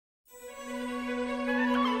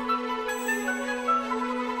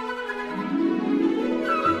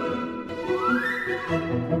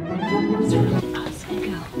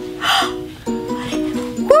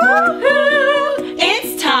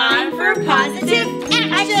Positive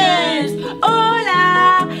Actions.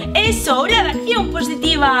 Hola, es hora de acción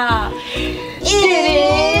positiva. It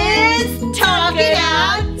is Talk It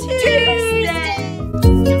Out Tuesday.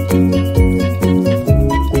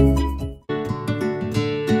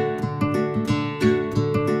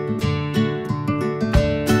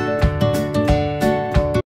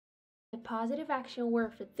 The positive action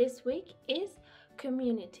word for this week is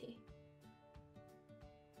community.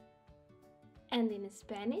 And in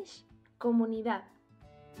Spanish, comunidad.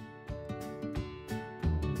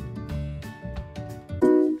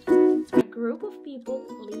 A group of people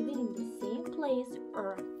living in the same place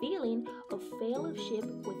or a feeling of fellowship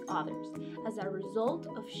with others as a result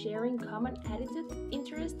of sharing common attitudes,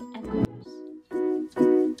 interests, and goals.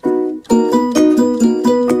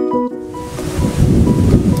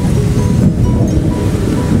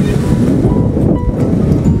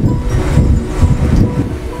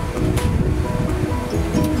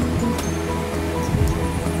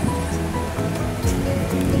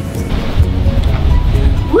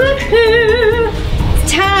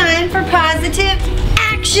 It's time for positive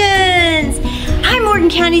actions. Hi, Morgan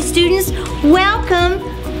County students. Welcome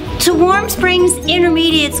to Warm Springs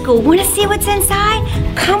Intermediate School. Want to see what's inside?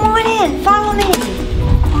 Come on in. Follow me.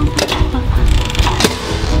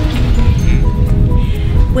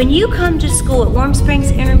 When you come to school at Warm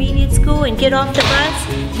Springs Intermediate School and get off the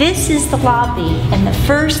bus, this is the lobby. And the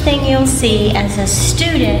first thing you'll see as a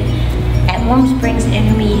student at Warm Springs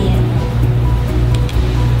Intermediate.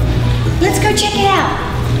 Let's go check it out.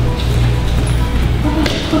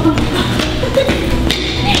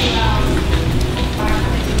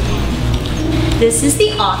 This is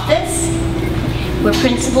the office where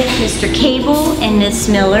Principal Mr. Cable and Miss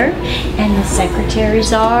Miller and the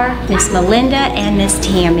secretaries are Miss Melinda and Miss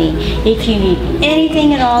Tammy. If you need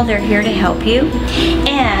anything at all, they're here to help you.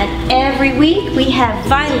 And every week we have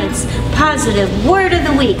Violet's positive word of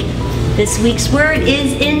the week. This week's word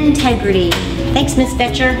is integrity. Thanks, Miss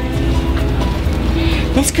Betcher.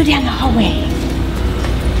 Let's go down the hallway.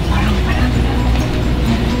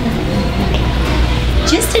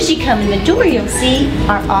 Just as you come in the door, you'll see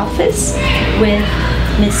our office with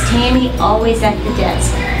Miss Tammy always at the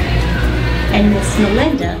desk and Miss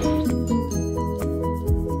Melinda.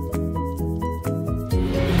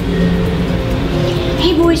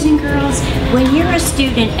 Hey boys and girls, when you're a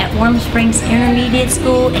student at Warm Springs Intermediate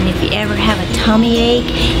School and if you ever have a tummy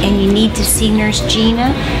ache and you need to see Nurse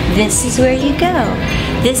Gina, this is where you go.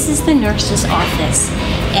 This is the nurse's office.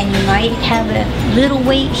 And you might have a little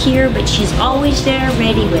wait here, but she's always there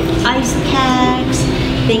ready with ice packs,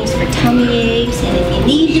 things for tummy aches, and if you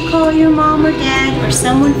need to call your mom or dad or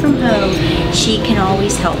someone from home, she can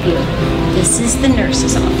always help you. This is the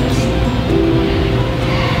nurse's office.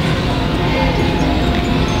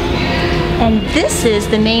 And this is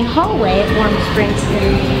the main hallway at Warm Springs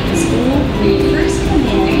Intermediate School. When you first come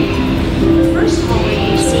in, the first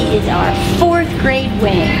hallway you see is our 4th grade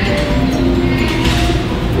wing.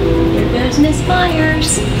 There goes Miss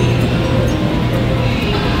Myers.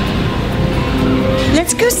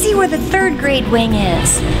 Let's go see where the 3rd grade wing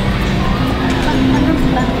is.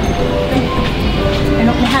 I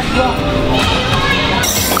don't have to walk.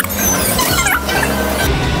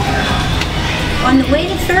 On the way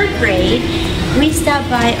to 3rd grade, we stopped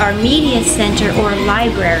by our media center or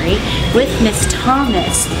library with Miss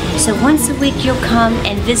Thomas. So once a week you'll come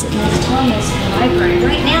and visit Miss Thomas in the library.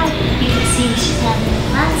 Right now, you can see she's having a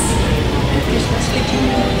class. Here's Miss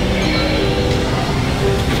Virginia.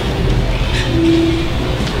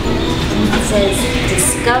 It says,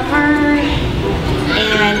 discover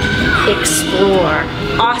and explore.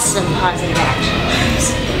 Awesome positive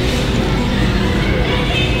actions.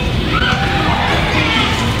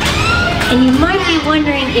 And you might be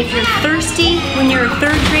wondering if you're thirsty when you're a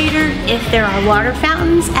 3rd grader, if there are water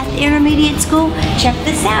fountains at the intermediate school. Check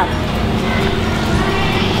this out.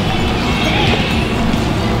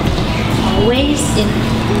 Always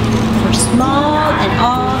for small and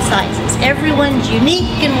all sizes. Everyone's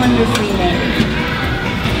unique and wonderfully made.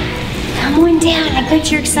 Come on down. I bet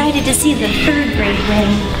you're excited to see the 3rd grade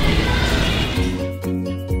wing.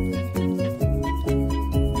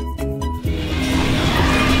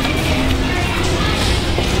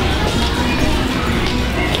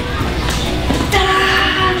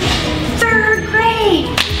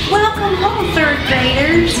 Welcome home, 3rd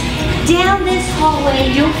graders. Down this hallway,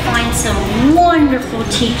 you'll find some wonderful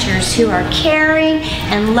teachers who are caring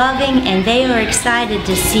and loving, and they are excited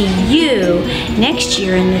to see you next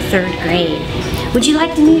year in the 3rd grade. Would you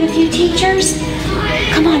like to meet a few teachers?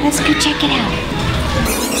 Come on, let's go check it out.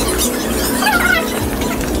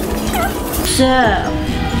 So,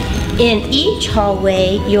 In each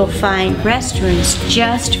hallway, you'll find restrooms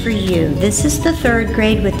just for you. This is the 3rd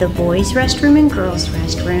grade with the boys' restroom and girls'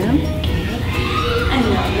 restroom.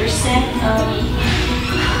 Another set of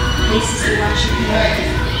places to wash your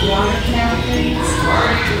hands, water fountains.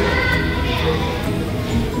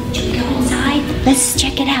 Should we go inside? Let's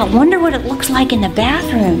check it out. Wonder what it looks like in the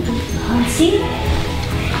bathroom. Let's see.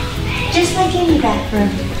 Just like any bathroom.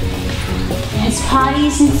 It has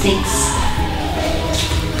potties and sinks.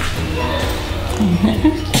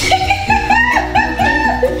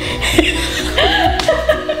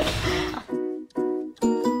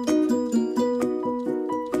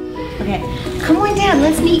 Okay, come on down.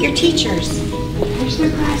 Let's meet your teachers. Where's their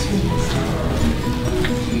classrooms?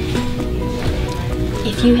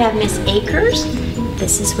 If you have Miss Akers,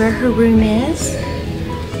 this is where her room is.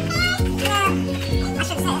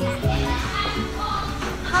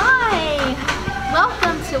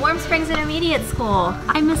 Welcome to Warm Springs Intermediate School.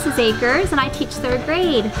 I'm Mrs. Akers and I teach 3rd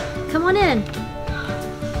grade. Come on in.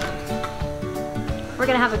 We're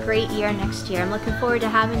gonna have a great year next year. I'm looking forward to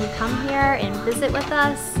having you come here and visit with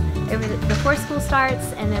us before school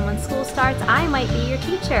starts, and then when school starts, I might be your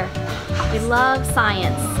teacher. We love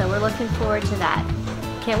science, so we're looking forward to that.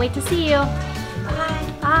 Can't wait to see you.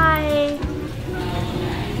 Bye. Bye.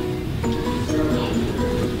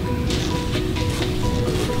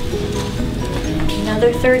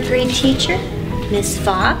 Another 3rd grade teacher, Miss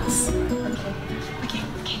Fox. Okay,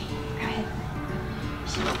 go ahead.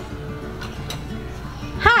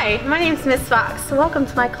 Hi, my name's Miss Fox. Welcome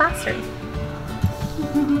to my classroom.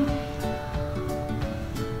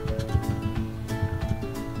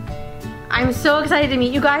 I'm so excited to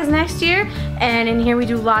meet you guys next year, and in here we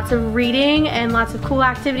do lots of reading and lots of cool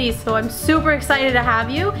activities, so I'm super excited to have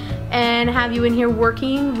you and have you in here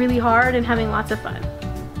working really hard and having lots of fun.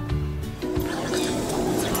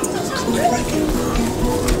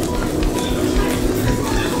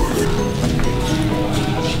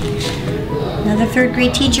 Another 3rd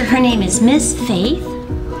grade teacher, her name is Miss Faith.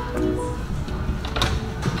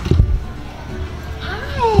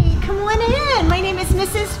 Hi, come on in. My name is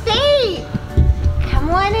Mrs. Faith. Come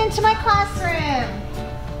on into my classroom.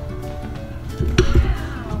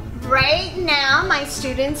 Right now, my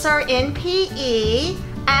students are in PE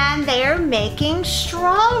and they're making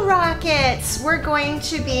straw rockets. We're going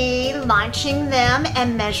to be launching them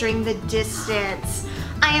and measuring the distance.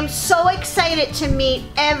 I am so excited to meet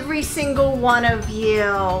every single one of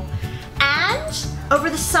you. And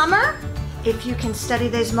over the summer, if you can study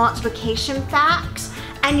those multiplication facts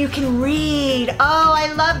and you can read. Oh,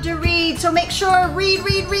 I love to read, so make sure read,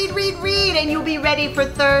 and you'll be ready for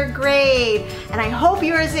 3rd grade. And I hope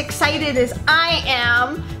you're as excited as I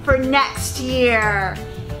am for next year.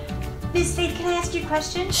 Miss Faith, can I ask you a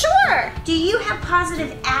question? Sure. Do you have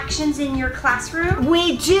positive actions in your classroom?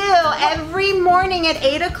 We do. Every morning at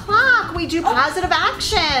 8 o'clock, we do positive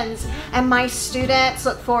actions. And my students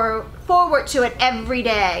look forward to it every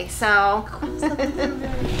day, so.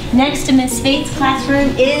 Next to Miss Faith's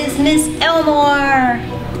classroom is Miss Elmore.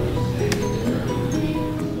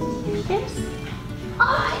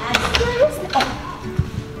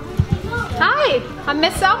 Hi, I'm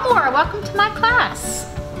Miss Elmore. Welcome to my class.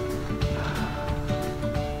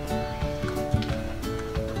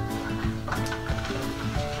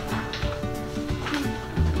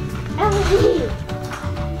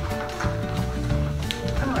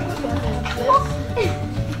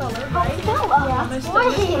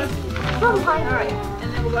 Alright, and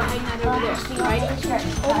then we'll go hang that over there, right?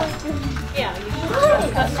 Yeah, you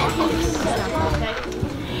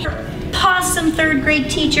should. Possum 3rd grade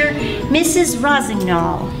teacher, Mrs.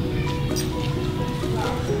 Rosignol.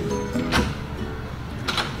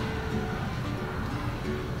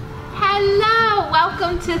 Hello,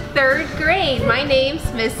 welcome to 3rd grade. My name's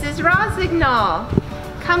Mrs. Rosignol.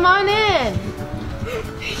 Come on in.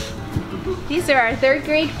 These are our 3rd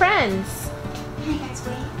grade friends. Hey guys,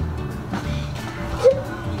 wait.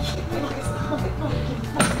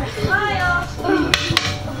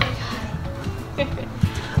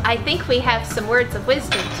 I think we have some words of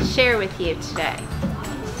wisdom to share with you today.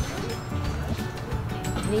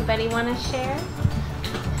 Anybody want to share?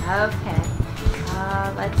 Okay.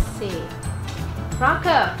 Let's see.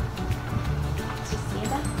 Rocco. Did you see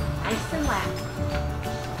that? Nice and loud.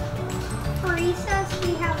 For recess,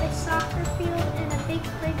 we have a soccer field and a big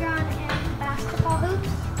playground and basketball hoops.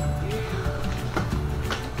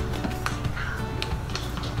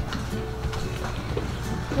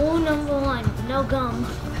 Rule number 1, no gum.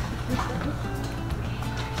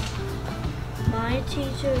 My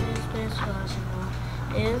teacher is Miss Roswell.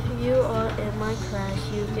 If you are in my class,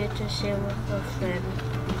 you get to share with a friend.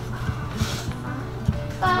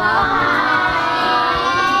 For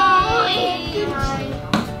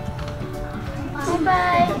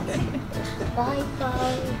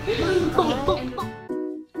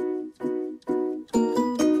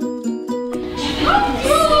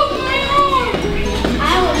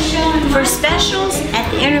specials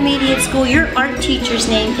at the intermediate school, your art teacher's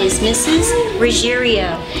name is Mrs.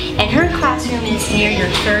 Ruggiero, and her classroom is near your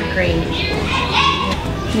 3rd grade.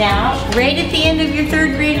 Now, right at the end of your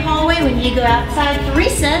 3rd grade hallway, when you go outside for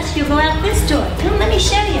recess, you'll go out this door. Come, let me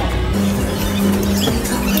show you.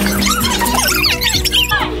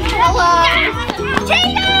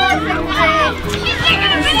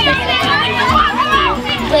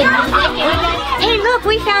 Hey, look,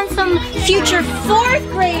 we found some future 4th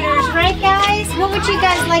graders, right guys? What would you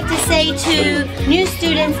guys like to say to new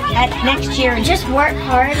students at next year? Just work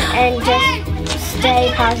hard and just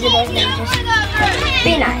stay positive and just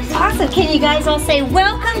be nice. Awesome. Can you guys all say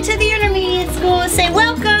welcome to the intermediate school? Say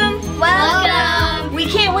welcome. Welcome. We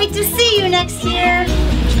can't wait to see you next year.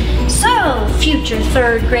 So, future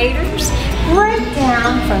 3rd graders, right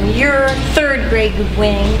down from your 3rd grade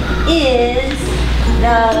wing is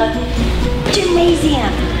the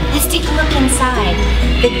gymnasium. Let's take a look inside.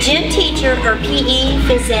 The gym teacher or PE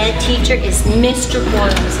phys ed teacher is Mr.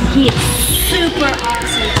 Boyles. He is super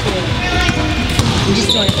awesome too. I'm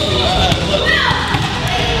just going to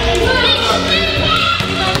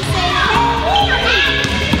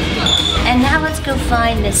And now let's go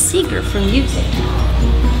find the seeker for music.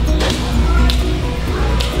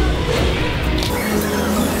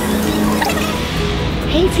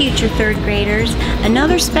 Hey future 3rd graders,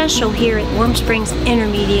 another special here at Warm Springs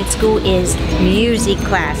Intermediate School is music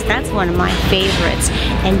class. That's one of my favorites.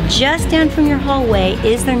 And just down from your hallway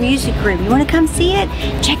is their music room. You want to come see it?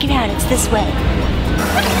 Check it out, it's this way.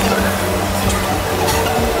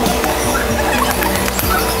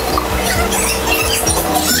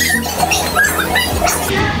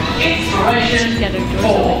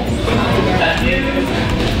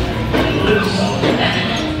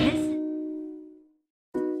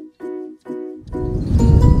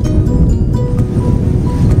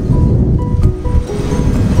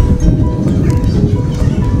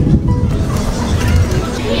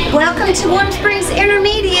 Welcome to Warm Springs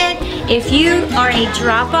Intermediate. If you are a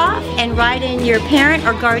drop-off and ride in your parent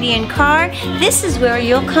or guardian car, this is where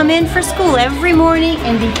you'll come in for school every morning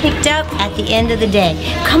and be picked up at the end of the day.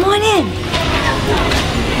 Come on in.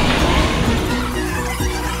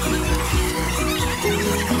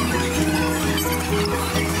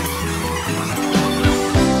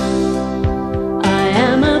 I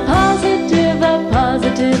am a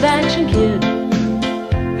positive action kid.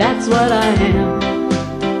 That's what I am.